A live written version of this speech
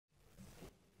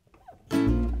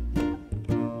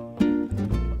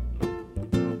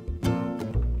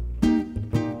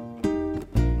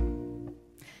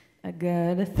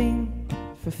got a thing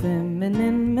for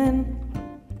feminine men,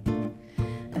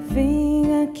 a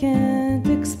thing I can't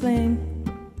explain.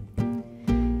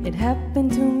 It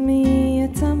happened to me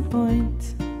at some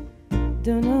point,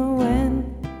 don't know when.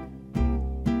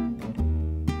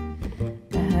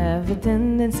 I have a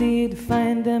tendency to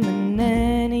find them on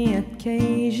any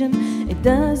occasion. It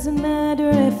doesn't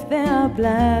matter if they are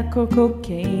black or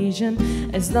Caucasian,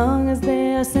 as long as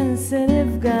they are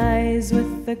sensitive guys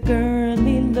with a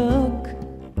girly look.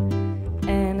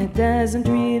 And it doesn't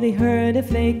really hurt if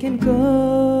they can cook.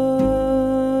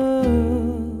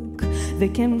 They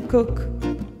can cook.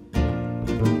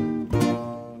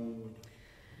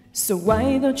 So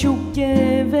why don't you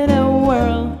give it a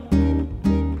whirl?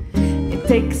 It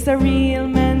takes a real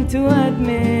man to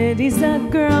admit he's a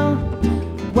girl.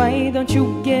 Why don't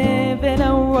you give it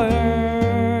a whirl?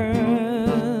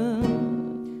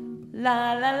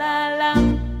 La la la la,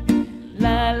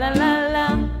 la la la la,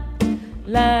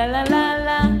 la la la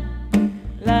la,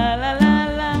 la la la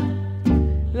la,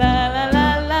 la la la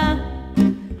la,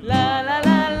 la la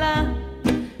la la,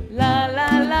 la la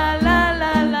la la,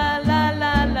 la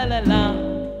la la la la.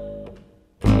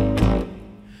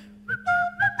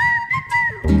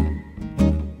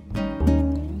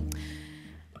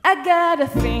 I got a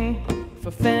thing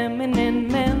for feminine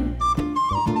men,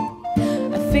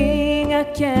 a thing I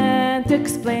can't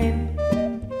explain.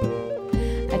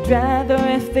 I'd rather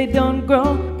if they don't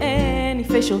grow any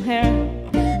facial hair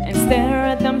and stare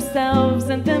at themselves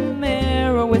in the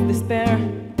mirror with despair.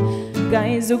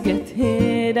 Guys who get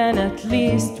hit on at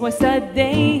least twice a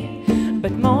day,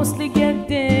 but mostly get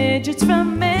digits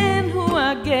from men who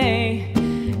are gay.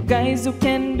 Guys who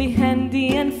can be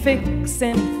handy and fix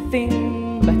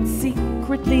anything, but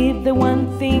secretly the one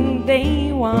thing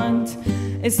they want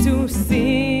is to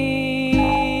sing,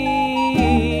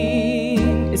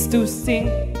 is to sing.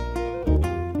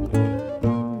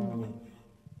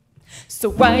 So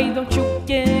why don't you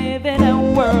give it a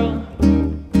whirl?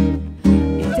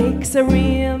 It takes a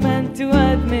real man to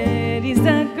admit he's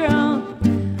a girl.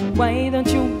 Why don't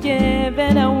you give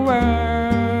it a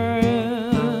whirl?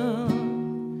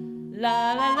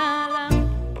 La la la la,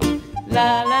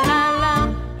 la la la la,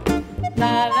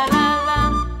 la la la la,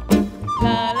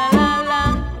 la la la la,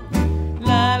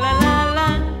 la la la la,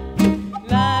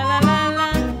 la la la la,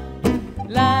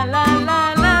 la la la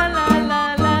la, la la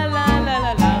la la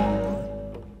la la.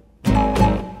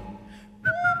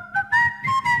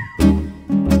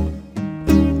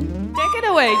 Take it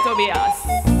away, Tobias.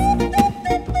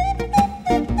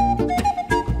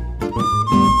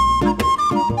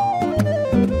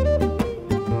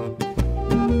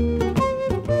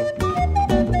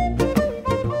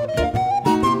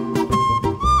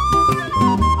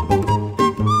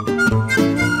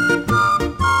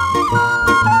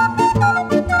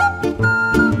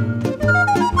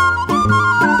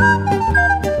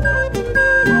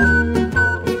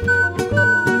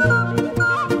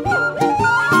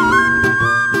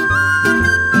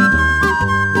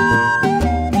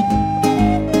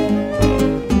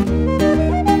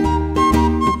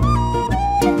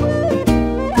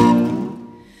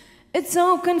 It's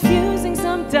so confusing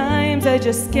sometimes, I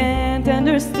just can't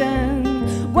understand.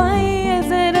 Why is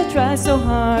it I try so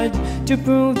hard to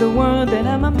prove the world that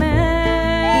I'm a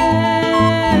man?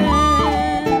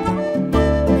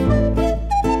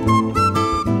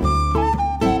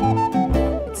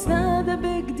 It's not a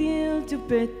big deal to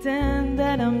pretend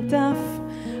that I'm tough,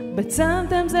 but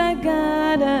sometimes I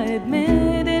gotta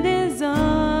admit it is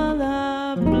all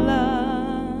a bluff.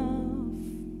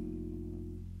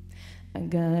 I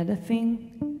got a thing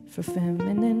for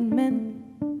feminine men,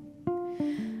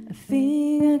 a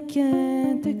thing I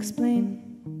can't explain.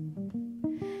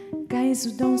 Guys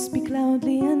who don't speak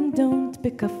loudly and don't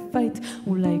pick a fight,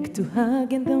 who like to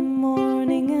hug in the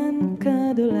morning and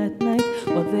cuddle at night.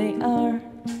 Well, they are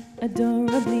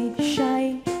adorably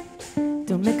shy,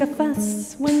 don't make a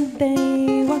fuss when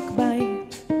they walk by.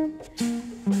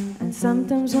 And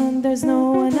sometimes when there's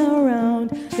no one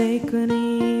around, they could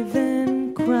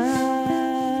even cry.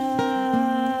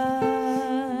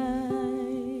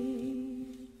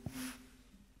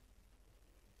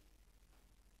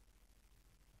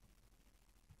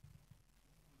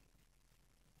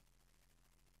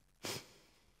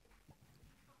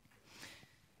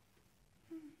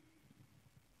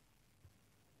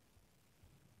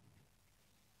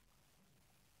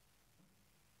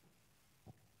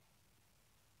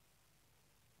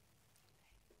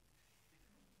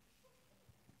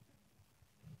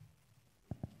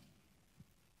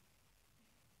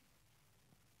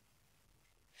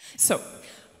 So,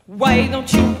 why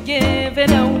don't you give it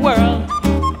a whirl?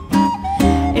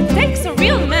 It takes a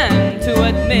real man to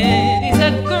admit. He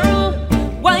said, girl,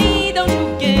 why don't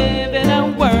you give it a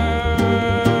whirl?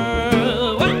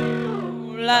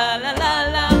 La la la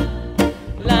la,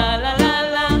 la la la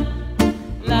la,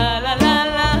 la la la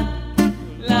la,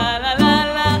 la la la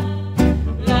la,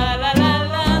 la la la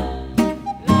la,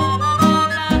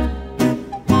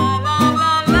 la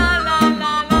la la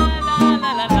la, la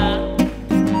la la la.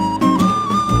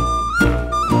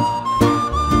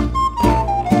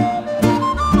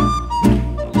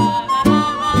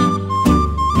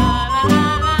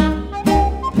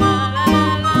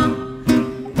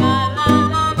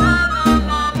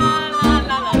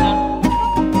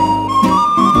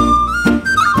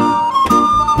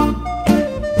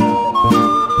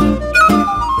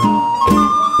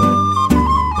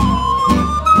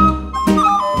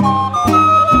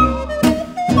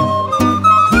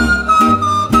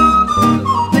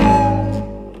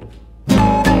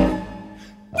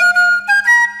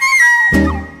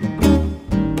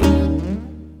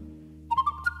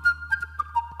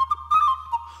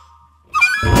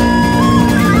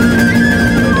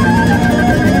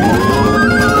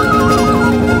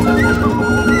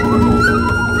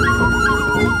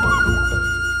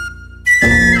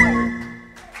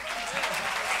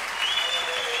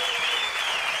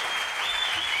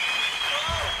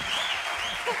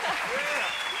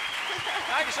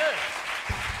 Dankeschön.